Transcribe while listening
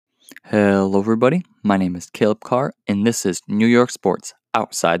Hello, everybody. My name is Caleb Carr, and this is New York Sports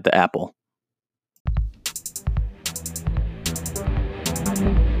Outside the Apple.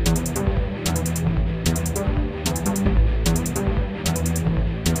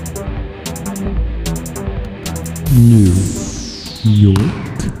 New York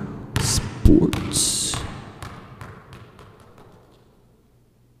Sports.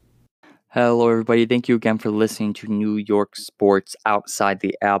 Hello, everybody. Thank you again for listening to New York Sports Outside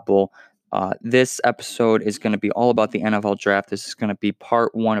the Apple. This episode is going to be all about the NFL draft. This is going to be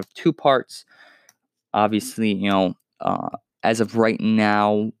part one of two parts. Obviously, as of right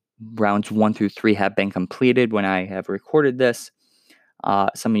now, rounds 1 through 3 have been completed when I have recorded this.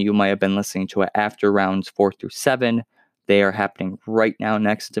 Some of you might have been listening to it after rounds 4 through 7. They are happening right now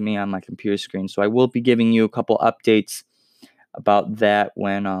next to me on my computer screen. So I will be giving you a couple updates about that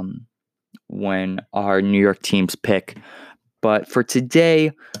when our New York teams pick. But for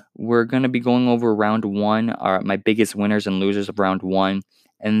today, we're going to be going over round 1, my biggest winners and losers of round 1.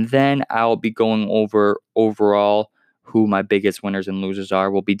 And then I'll be going over overall who my biggest winners and losers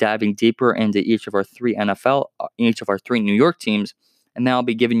are. We'll be diving deeper into each of our three New York teams. And then I'll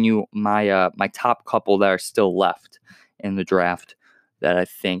be giving you my top couple that are still left in the draft that I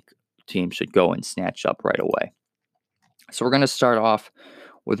think teams should go and snatch up right away. So we're going to start off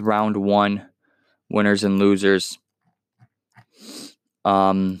with round 1, winners and losers.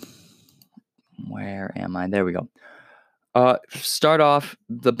 Where am I? There we go. Start off,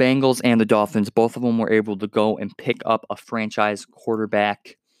 the Bengals and the Dolphins. Both of them were able to go and pick up a franchise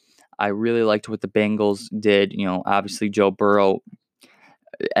quarterback. I really liked what the Bengals did. Obviously Joe Burrow,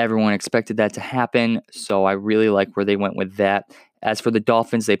 everyone expected that to happen, so I really like where they went with that. As for the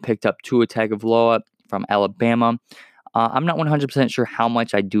Dolphins, they picked up Tua Tagovailoa from Alabama. I'm not 100% sure how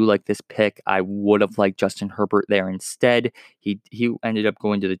much I do like this pick. I would have liked Justin Herbert there instead. He ended up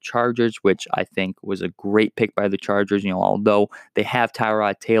going to the Chargers, which I think was a great pick by the Chargers. Although they have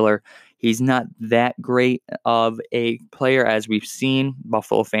Tyrod Taylor, he's not that great of a player as we've seen.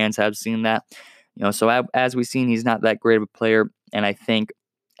 Buffalo fans have seen that. So as we've seen, he's not that great of a player. And I think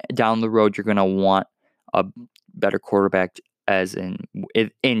down the road, you're going to want a better quarterback as in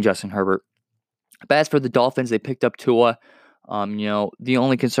Justin Herbert. But as for the Dolphins, they picked up Tua. The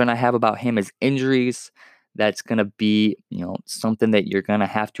only concern I have about him is injuries. That's going to be, something that you're going to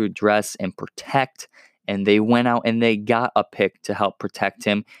have to address and protect. And they went out and they got a pick to help protect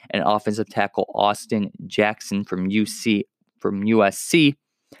him, an offensive tackle, Austin Jackson from USC.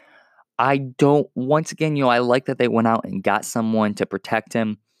 Once again, I like that they went out and got someone to protect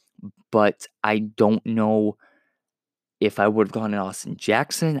him, but I don't know if I would have gone to Austin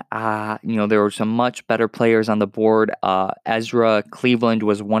Jackson. There were some much better players on the board. Ezra Cleveland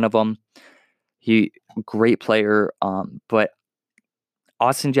was one of them. Great player, but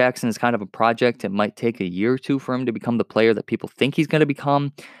Austin Jackson is kind of a project. It might take a year or two for him to become the player that people think he's going to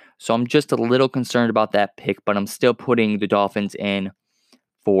become. So I'm just a little concerned about that pick, but I'm still putting the Dolphins in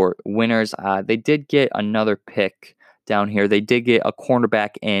for winners. They did get another pick down here. They did get a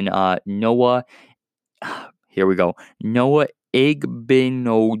cornerback in Noah. Here we go. Noah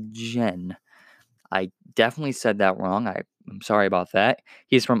Igbinogen. I definitely said that wrong. I'm sorry about that.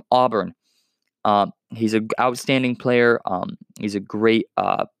 He's from Auburn. He's an outstanding player. He's a great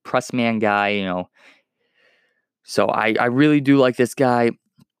press man guy, So I really do like this guy.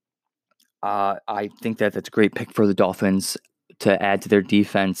 I think that's a great pick for the Dolphins to add to their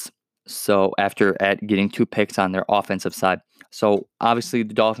defense. So after getting 2 picks on their offensive side. So obviously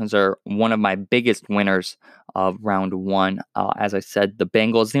the Dolphins are one of my biggest winners of round 1. As I said, the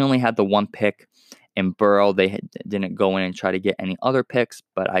Bengals, they only had the 1 pick in Burrow. They didn't go in and try to get any other picks,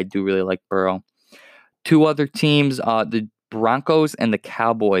 but I do really like Burrow. 2 other teams, the Broncos and the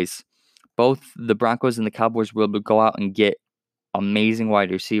Cowboys. Both the Broncos and the Cowboys were able to go out and get amazing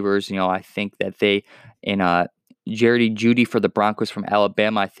wide receivers. I think that Jerry Jeudy for the Broncos from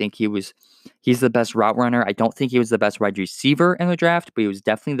Alabama, I think he's the best route runner. I don't think he was the best wide receiver in the draft, but he was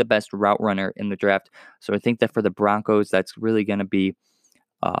definitely the best route runner in the draft. So I think that for the Broncos, that's really going to be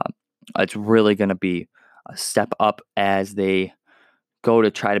a step up as they go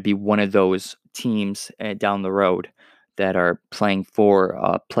to try to be one of those teams down the road that are playing for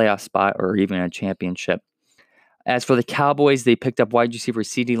a playoff spot or even a championship. As for the Cowboys, they picked up wide receiver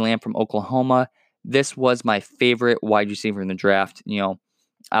CeeDee Lamb from Oklahoma. This was my favorite wide receiver in the draft.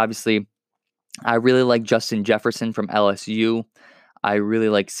 Obviously, I really like Justin Jefferson from LSU. I really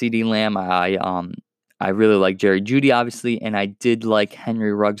like CeeDee Lamb. I really like Jerry Jeudy, obviously, and I did like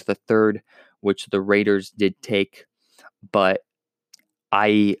Henry Ruggs III, which the Raiders did take. But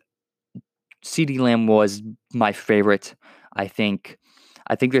CeeDee Lamb was my favorite. I think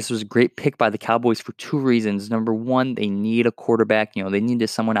I think this was a great pick by the Cowboys for two reasons. Number one, they need a quarterback. They needed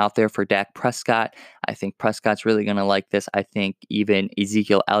someone out there for Dak Prescott. I think Prescott's really going to like this. I think even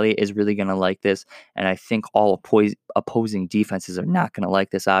Ezekiel Elliott is really going to like this. And I think all opposing defenses are not going to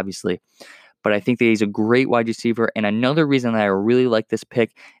like this, obviously. But I think that he's a great wide receiver. And another reason that I really like this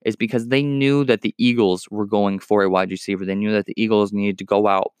pick is because they knew that the Eagles were going for a wide receiver. They knew that the Eagles needed to go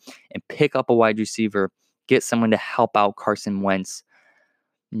out and pick up a wide receiver, get someone to help out Carson Wentz.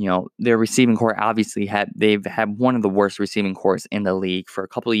 Their receiving core obviously they've had one of the worst receiving cores in the league for a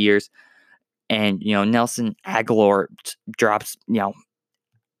couple of years. And, Nelson Agholor drops,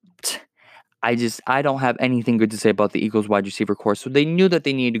 I don't have anything good to say about the Eagles wide receiver core. So they knew that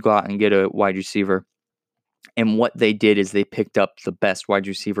they needed to go out and get a wide receiver. And what they did is they picked up the best wide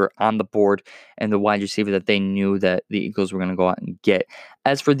receiver on the board and the wide receiver that they knew that the Eagles were going to go out and get.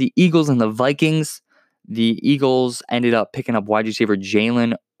 As for the Eagles and the Vikings, the Eagles ended up picking up wide receiver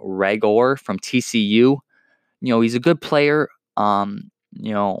Jalen Reagor from TCU. He's a good player. From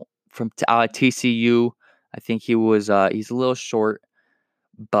TCU, I think he's a little short,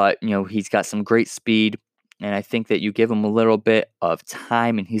 but he's got some great speed. And I think that you give him a little bit of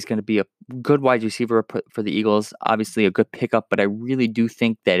time and he's going to be a good wide receiver for the Eagles. Obviously a good pickup, but I really do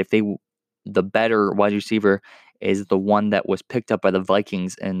think that the better wide receiver is the one that was picked up by the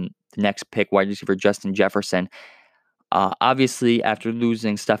Vikings and the next pick, wide receiver Justin Jefferson. Obviously, after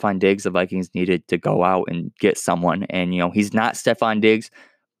losing Stefon Diggs, the Vikings needed to go out and get someone. And, he's not Stefon Diggs,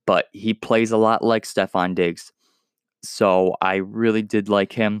 but he plays a lot like Stefon Diggs. So I really did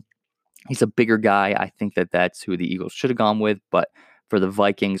like him. He's a bigger guy. I think that that's who the Eagles should have gone with, but for the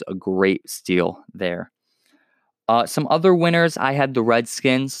Vikings, a great steal there. Some other winners, I had the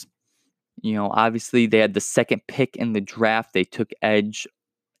Redskins. Obviously they had the second pick in the draft. They took edge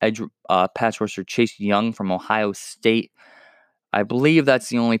pass rusher Chase Young from Ohio State. I believe that's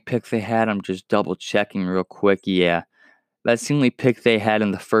the only pick they had. I'm just double checking real quick. Yeah. That's the only pick they had in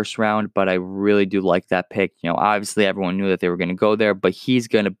the first round, but I really do like that pick. Obviously everyone knew that they were going to go there, but he's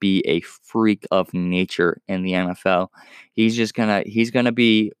going to be a freak of nature in the NFL. He's going to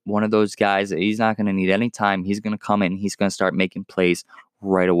be one of those guys that he's not going to need any time. He's going to come in, he's going to start making plays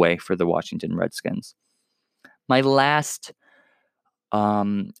right away for the Washington Redskins. My last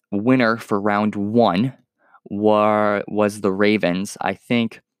winner for round one was the Ravens. I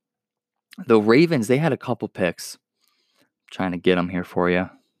think the Ravens, they had a couple picks. Trying to get them here for you.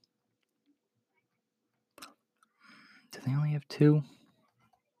 Do they only have two?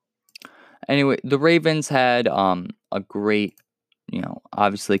 Anyway, the Ravens had a great,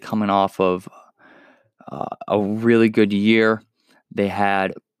 obviously coming off of a really good year. They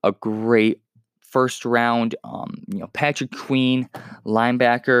had a great first round, Patrick Queen,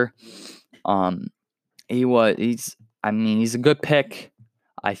 linebacker. He's a good pick.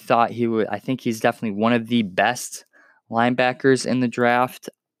 I think he's definitely one of the best linebackers in the draft.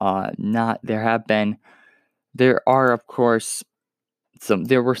 There are of course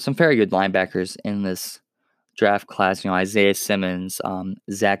there were some very good linebackers in this draft class, Isaiah Simmons,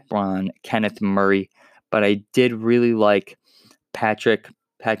 Zach Braun, Kenneth Murray, but I did really like Patrick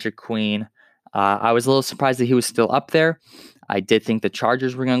Queen. I was a little surprised that he was still up there. I did think the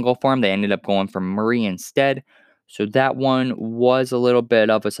Chargers were going to go for him. They ended up going for Murray instead. So that one was a little bit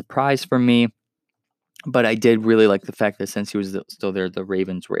of a surprise for me. But I did really like the fact that since he was still there, the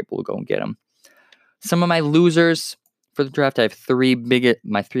Ravens were able to go and get him. Some of my losers for the draft, I have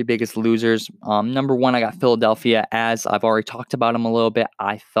my three biggest losers. Number one, I got Philadelphia. As I've already talked about them a little bit,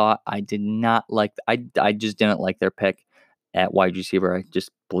 I just didn't like their pick at wide receiver. I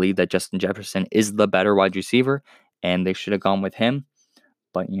just believe that Justin Jefferson is the better wide receiver, and they should have gone with him.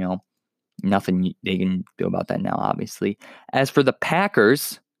 But, nothing they can do about that now, obviously. As for the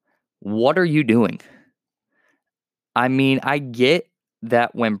Packers, what are you doing? I get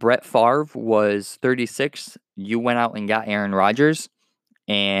that when Brett Favre was 36, you went out and got Aaron Rodgers,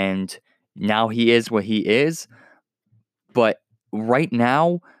 and now he is what he is. But right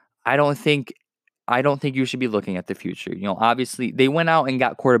now, I don't think you should be looking at the future. Obviously, they went out and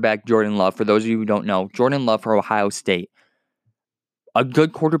got quarterback Jordan Love. For those of you who don't know, Jordan Love for Ohio State, a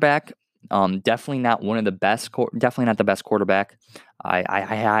good quarterback. Definitely not one of the best. Definitely not the best quarterback.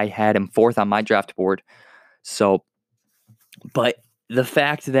 I had him fourth on my draft board. So, but the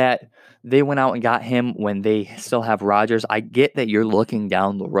fact that they went out and got him when they still have Rodgers, I get that you're looking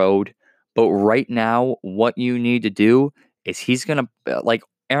down the road, but right now, what you need to do is he's going to, like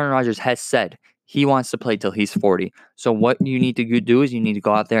Aaron Rodgers has said, he wants to play till he's 40. So what you need to do is you need to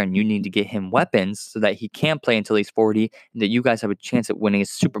go out there and you need to get him weapons so that he can play until he's 40 and that you guys have a chance at winning a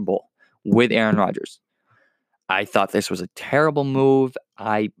Super Bowl with Aaron Rodgers. I thought this was a terrible move.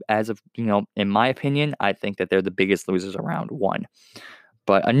 In my opinion, I think that they're the biggest losers around one.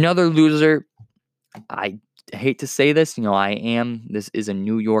 But another loser, I hate to say this, this is a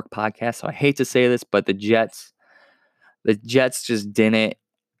New York podcast, so I hate to say this, but the Jets just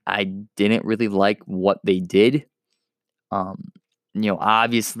I didn't really like what they did.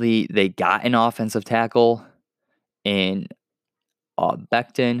 Obviously they got an offensive tackle in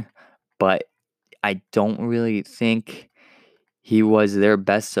Becton, but I don't really think he was their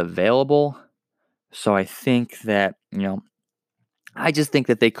best available. So I think that, I just think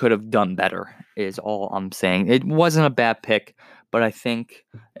that they could have done better is all I'm saying. It wasn't a bad pick, but I think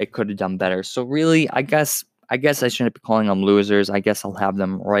it could have done better. So really, I guess I shouldn't be calling them losers. I guess I'll have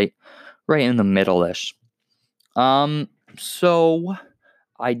them right in the middle-ish. So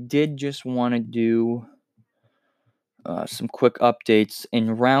I did just want to do some quick updates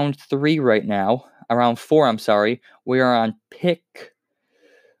in round 3 right now. Round 4, I'm sorry. We are on pick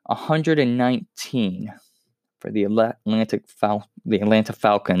 119 for the Atlanta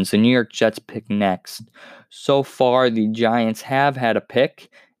Falcons. The New York Jets pick next. So far, the Giants have had a pick,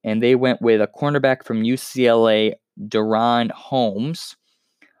 and they went with a cornerback from UCLA, Daron Holmes.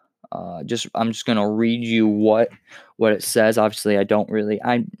 I'm just gonna read you what it says. Obviously, I'm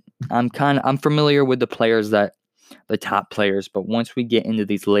familiar with the top players, but once we get into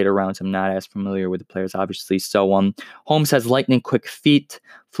these later rounds, I'm not as familiar with the players, obviously. So, Holmes has lightning quick feet,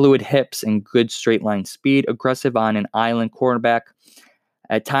 fluid hips, and good straight line speed. Aggressive on an island quarterback.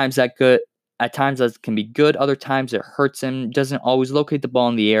 At times that can be good. Other times it hurts him. Doesn't always locate the ball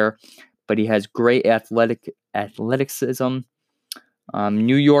in the air, but he has great athleticism.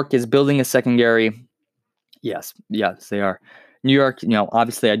 New York is building a secondary. Yes, they are. New York,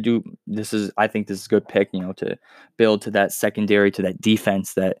 obviously I think this is a good pick, to build to that secondary, to that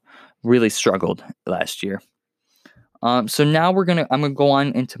defense that really struggled last year. So now I'm going to go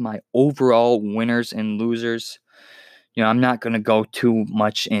on into my overall winners and losers. I'm not going to go too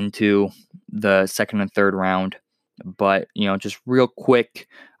much into the second and third round, but, just real quick,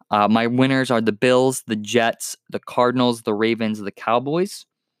 my winners are the Bills, the Jets, the Cardinals, the Ravens, the Cowboys,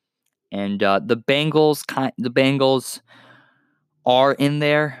 and the Bengals are in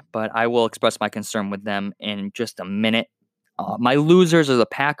there, but I will express my concern with them in just a minute. My losers are the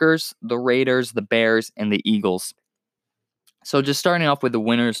Packers, the Raiders, the Bears, and the Eagles. So just starting off with the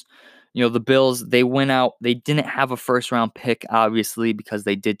winners, the Bills, they went out. They didn't have a first-round pick, obviously, because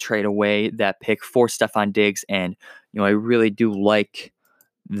they did trade away that pick for Stefon Diggs, and, I really do like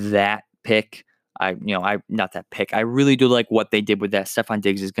that pick. I really do like what they did with that. Stefon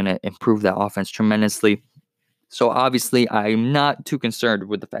Diggs is going to improve that offense tremendously. So obviously, I'm not too concerned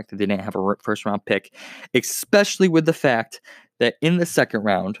with the fact that they didn't have a first-round pick, especially with the fact that in the second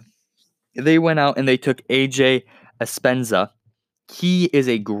round, they went out and they took AJ Epenesa. He is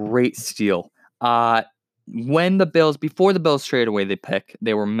a great steal. Before the Bills traded away the pick,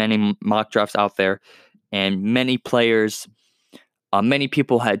 there were many mock drafts out there, and many players, many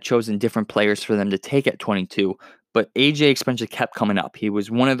people had chosen different players for them to take at 22. But AJ Epenesa kept coming up. He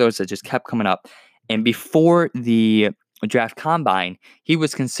was one of those that just kept coming up. And before the draft combine, he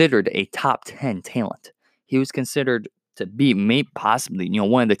was considered a top 10 talent. He was considered to be possibly,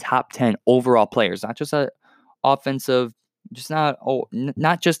 one of the top 10 overall players, not just not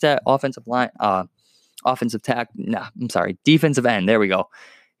just at offensive line, defensive end. There we go.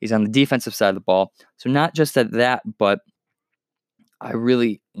 He's on the defensive side of the ball. So not just at that, but I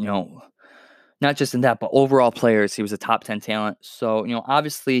really, not just in that, but overall players, he was a top 10 talent. So,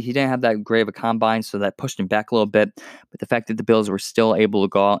 obviously he didn't have that great of a combine, so that pushed him back a little bit. But the fact that the Bills were still able to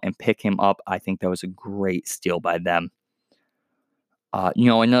go out and pick him up, I think that was a great steal by them.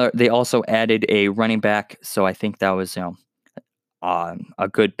 They also added a running back, so I think that was, a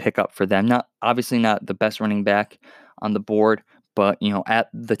good pickup for them. Not the best running back on the board, but, at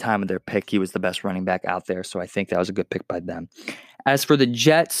the time of their pick, he was the best running back out there. So I think that was a good pick by them. As for the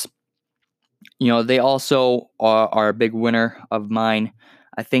Jets, they also are a big winner of mine.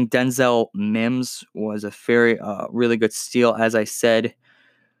 I think Denzel Mims was a very, really good steal. As I said,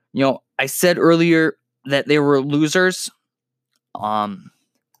 I said earlier that they were losers. That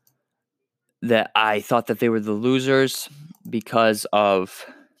I thought that they were the losers because of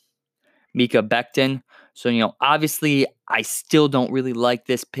Mekhi Becton. So, obviously, I still don't really like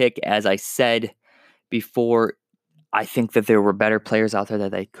this pick. As I said before, I think that there were better players out there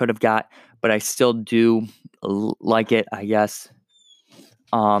that they could have got, but I still do like it, I guess.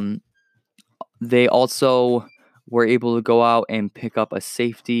 They also were able to go out and pick up a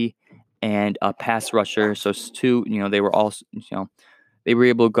safety and a pass rusher. So, they were also, they were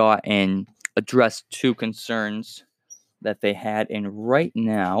able to go out and address two concerns that they had. And right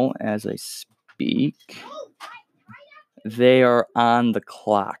now, as I speak, they are on the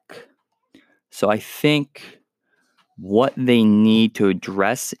clock. So I think what they need to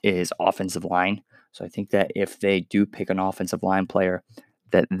address is offensive line. So I think that if they do pick an offensive line player,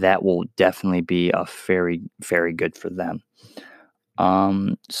 that will definitely be a very, very good for them.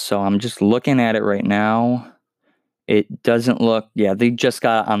 So I'm just looking at it right now. It doesn't look, they just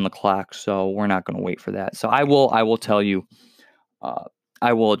got on the clock, so we're not going to wait for that. So I will tell you,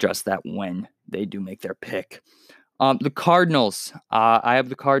 I will address that when they do make their pick. The Cardinals, I have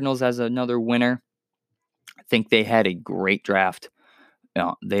the Cardinals as another winner. I think they had a great draft.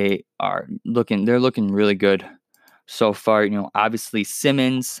 They're looking really good so far. Obviously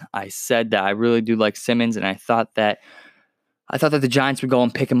Simmons, I said that I really do like Simmons, and I thought that the Giants would go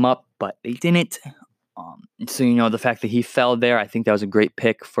and pick him up, but they didn't. So the fact that he fell there, I think that was a great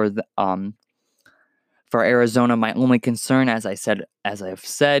pick for Arizona. My only concern, as I've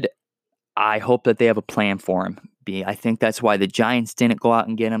said, I hope that they have a plan for him. I think that's why the Giants didn't go out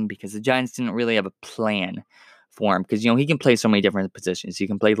and get him, because the Giants didn't really have a plan for him. Because he can play so many different positions. He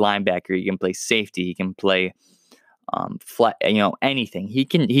can play linebacker. He can play safety. He can play flat. Anything. He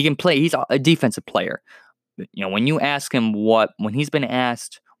can play. He's a defensive player. When you ask him when he's been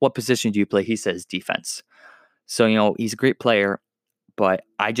asked what position do you play, he says defense. So he's a great player, but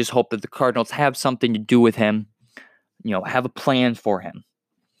I just hope that the Cardinals have something to do with him. Have a plan for him.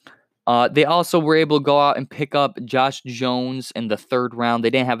 They also were able to go out and pick up Josh Jones in the 3rd round. They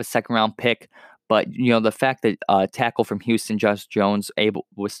didn't have a 2nd round pick, but the fact that tackle from Houston, Josh Jones,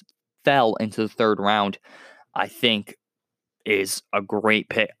 fell into the 3rd round, I think is a great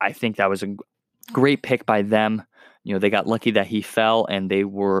pick. I think that was a great pick by them. They got lucky that he fell, and they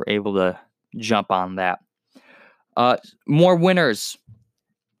were able to jump on that. More winners.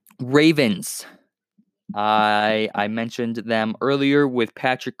 Ravens. I mentioned them earlier with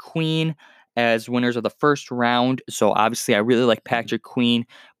Patrick Queen as winners of the 1st round. So obviously I really like Patrick Queen.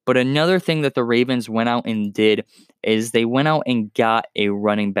 But another thing that the Ravens went out and did is they went out and got a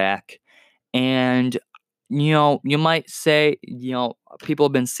running back. And, you might say, people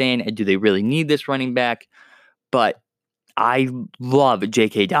have been saying, do they really need this running back? But I love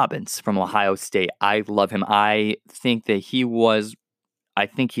J.K. Dobbins from Ohio State. I love him. I think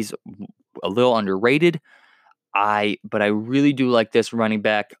he's a little underrated. But I really do like this running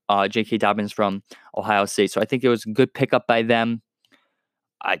back, J.K. Dobbins from Ohio State. So I think it was a good pickup by them.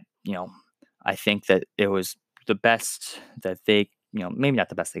 I think that it was the best that they, maybe not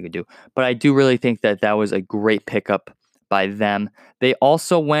the best they could do, but I do really think that was a great pickup by them. They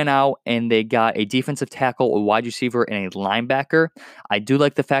also went out and they got a defensive tackle, a wide receiver, and a linebacker. I do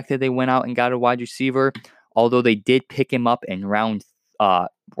like the fact that they went out and got a wide receiver, although they did pick him up in round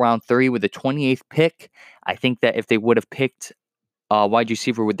 3 with the 28th pick. I think that if they would have picked a wide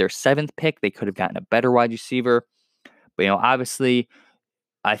receiver with their 7th pick, they could have gotten a better wide receiver. But, obviously,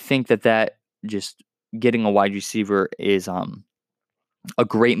 I think that just getting a wide receiver is a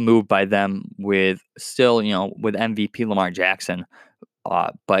great move by them with still, with MVP Lamar Jackson.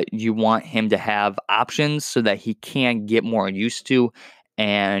 But you want him to have options so that he can get more used to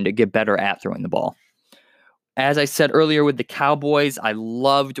and get better at throwing the ball. As I said earlier with the Cowboys, I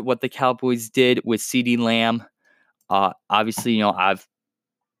loved what the Cowboys did with CeeDee Lamb. Obviously, I've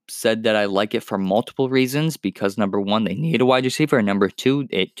said that I like it for multiple reasons, because number one, they need a wide receiver, and number two,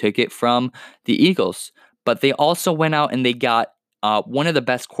 it took it from the Eagles. But they also went out and they got one of the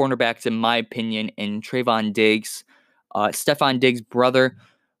best cornerbacks, in my opinion, in Trevon Diggs, Stefon Diggs' brother.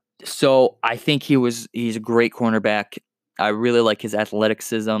 So I think he's a great cornerback. I really like his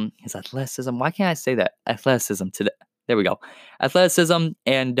athleticism. Why can't I say that? Athleticism today. There we go. Athleticism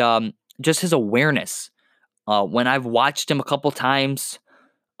and just his awareness. When I've watched him a couple times,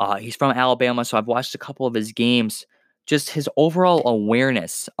 he's from Alabama, so I've watched a couple of his games. Just his overall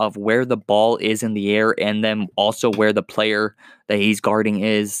awareness of where the ball is in the air, and then also where the player that he's guarding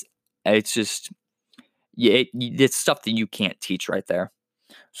is. It's just, it's stuff that you can't teach right there.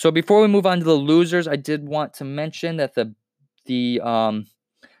 So before we move on to the losers, I did want to mention that the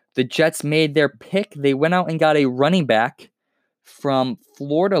Jets made their pick. They went out and got a running back from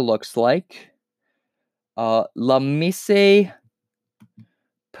Florida, looks like. Lamise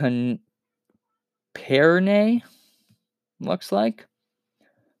Perne, looks like.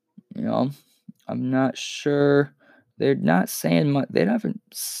 I'm not sure. They're not saying much. They haven't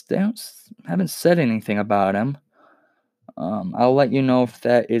said anything about him. I'll let you know if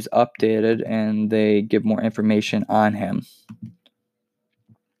that is updated and they give more information on him.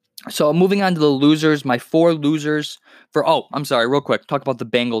 So moving on to the losers, my 4 losers I'm sorry, real quick. Talk about the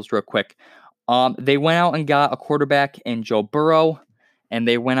Bengals real quick. They went out and got a quarterback in Joe Burrow, and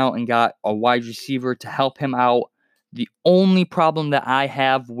they went out and got a wide receiver to help him out. The only problem that I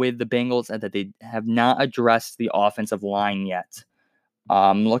have with the Bengals is that they have not addressed the offensive line yet.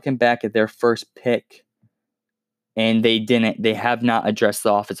 Looking back at their first pick, and they have not addressed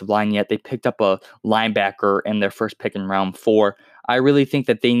the offensive line yet. They picked up a linebacker in their first pick in round 4. I really think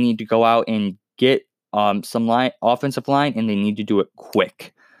that they need to go out and get some offensive line, and they need to do it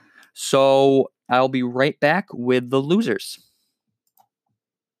quick. So I'll be right back with the losers.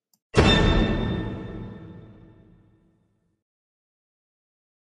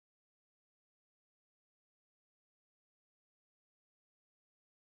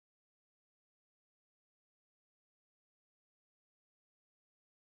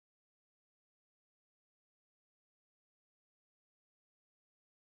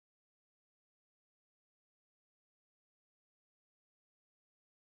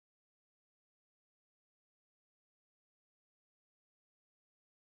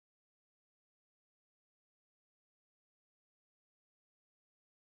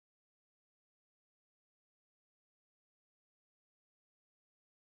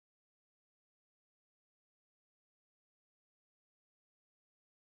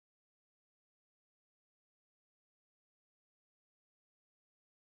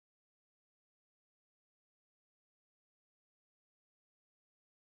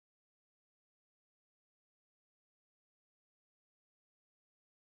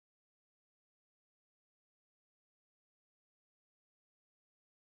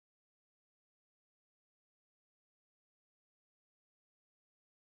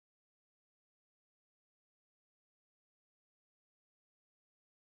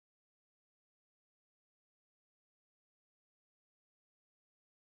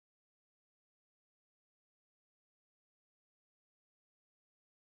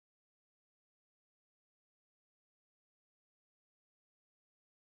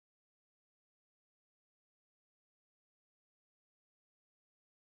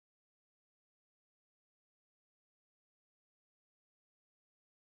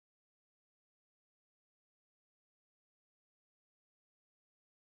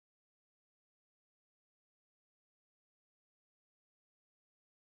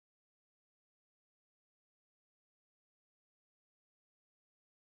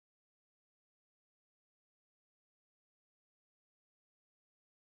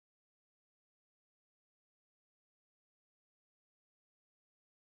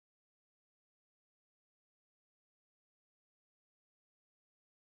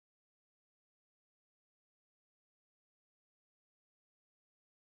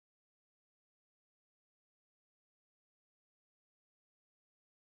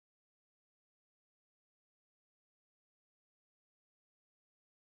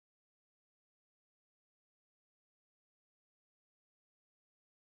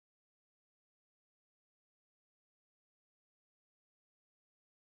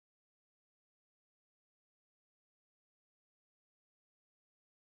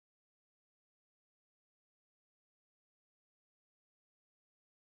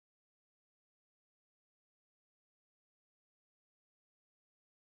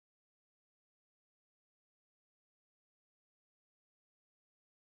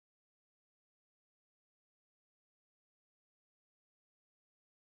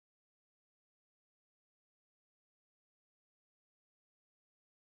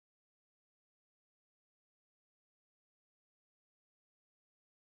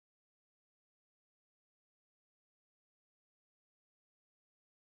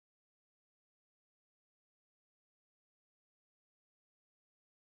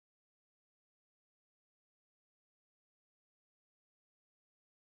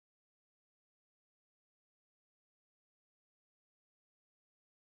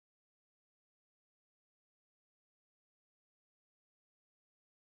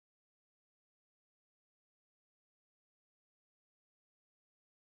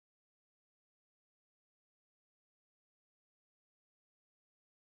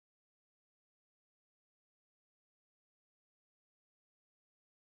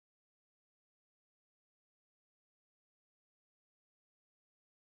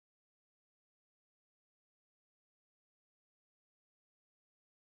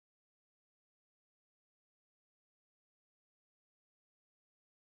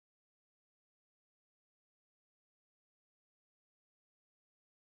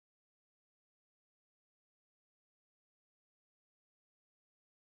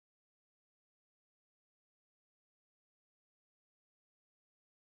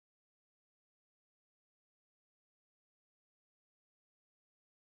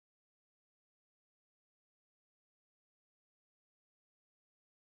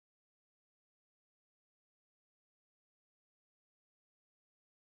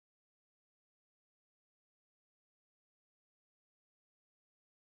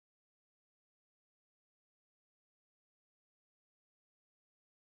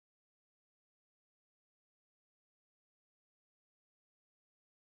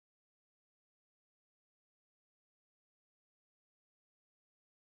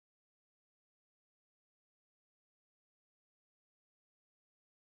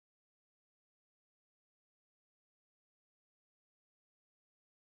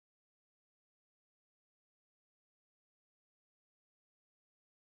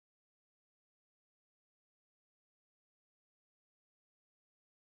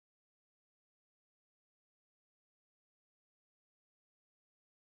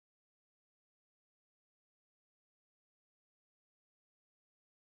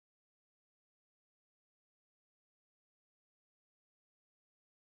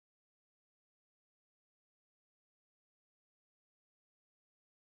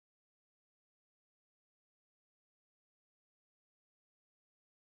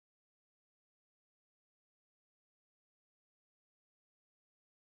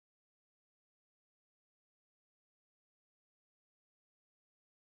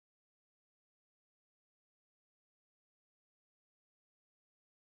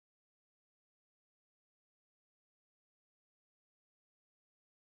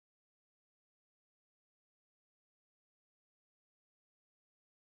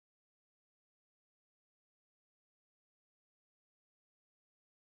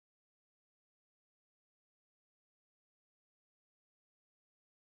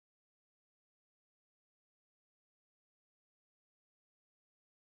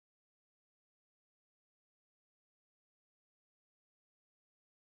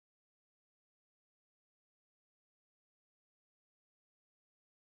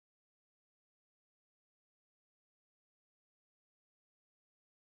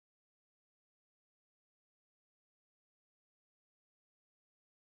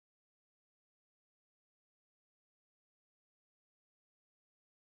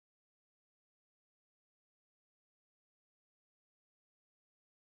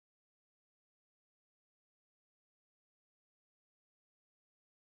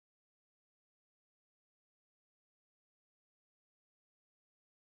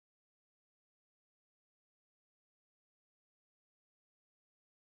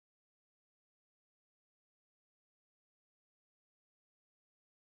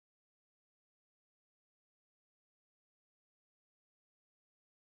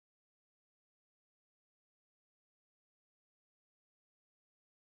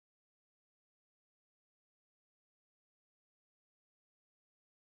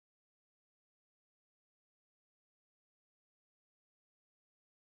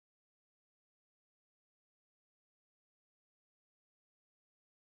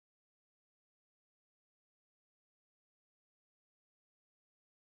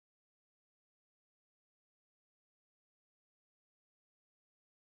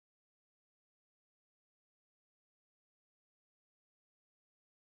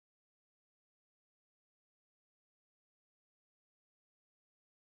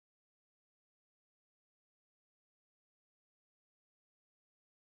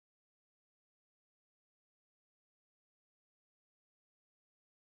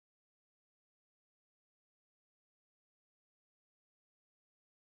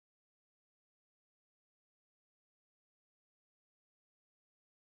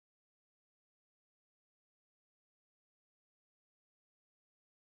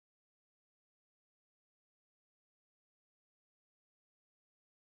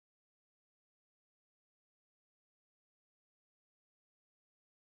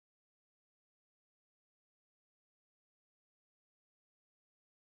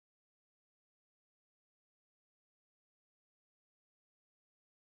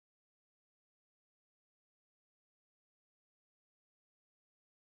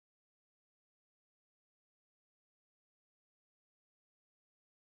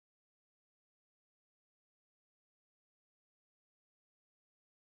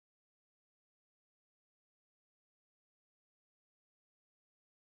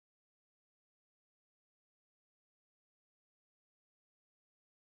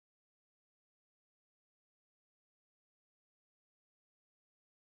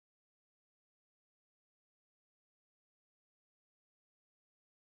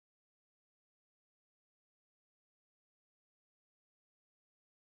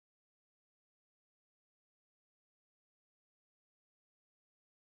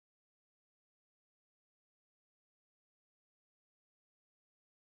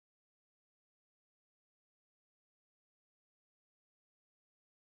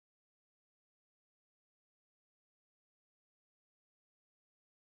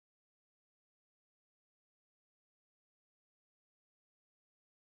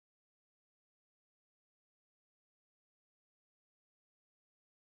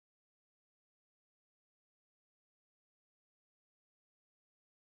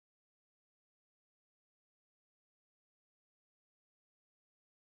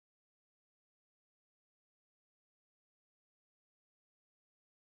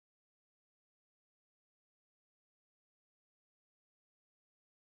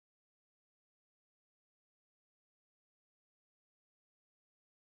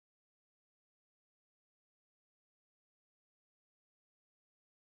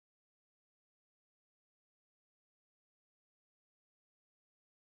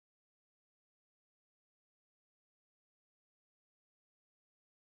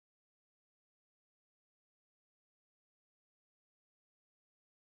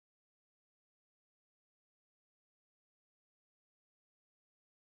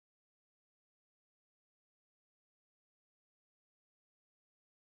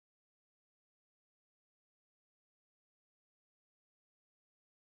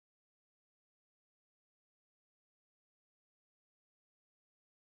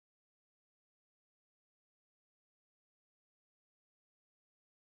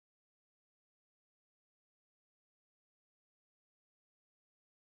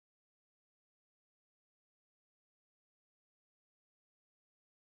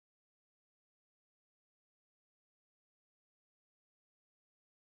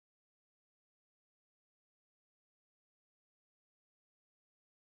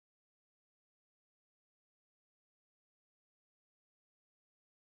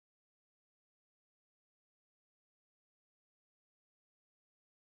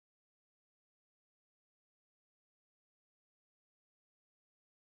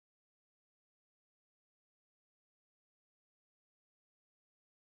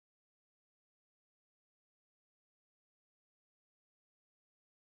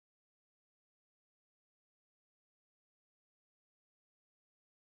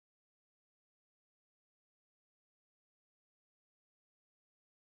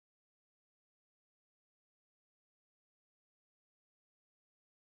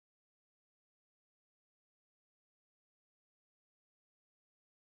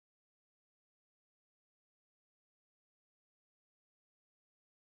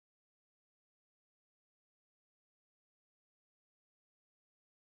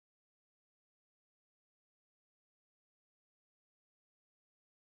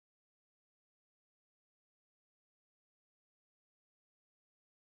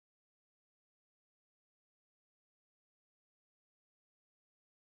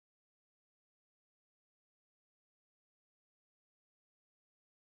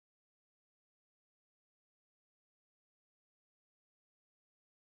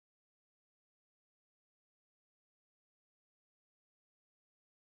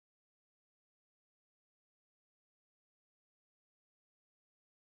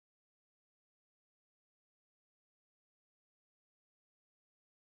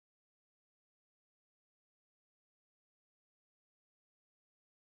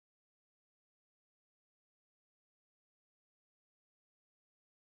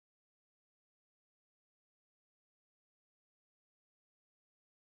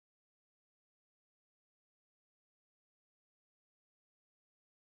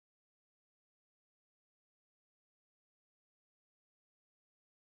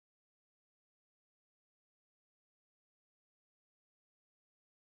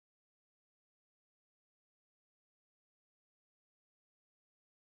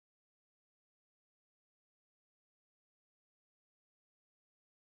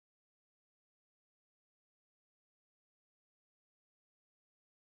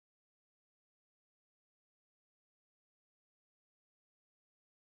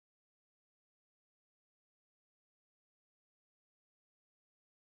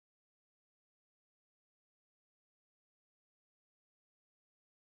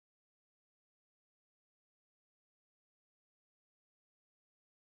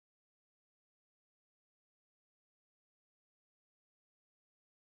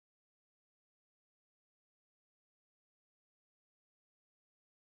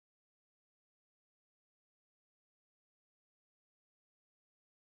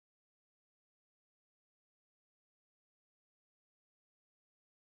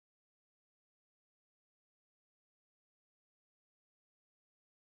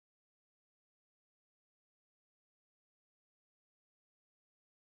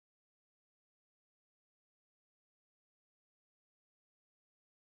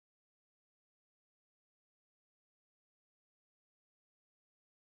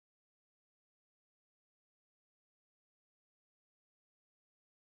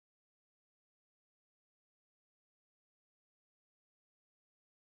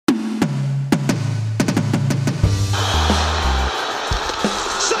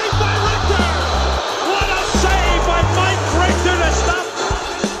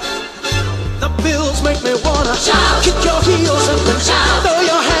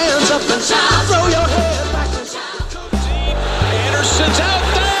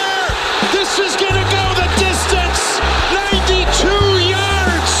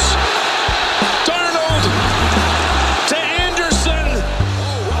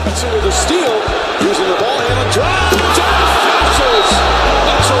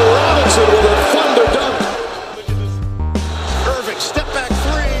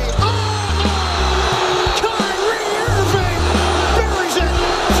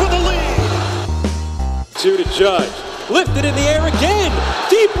 Judge. Lifted in the air again.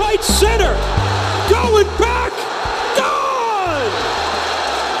 Deep right center. Going back.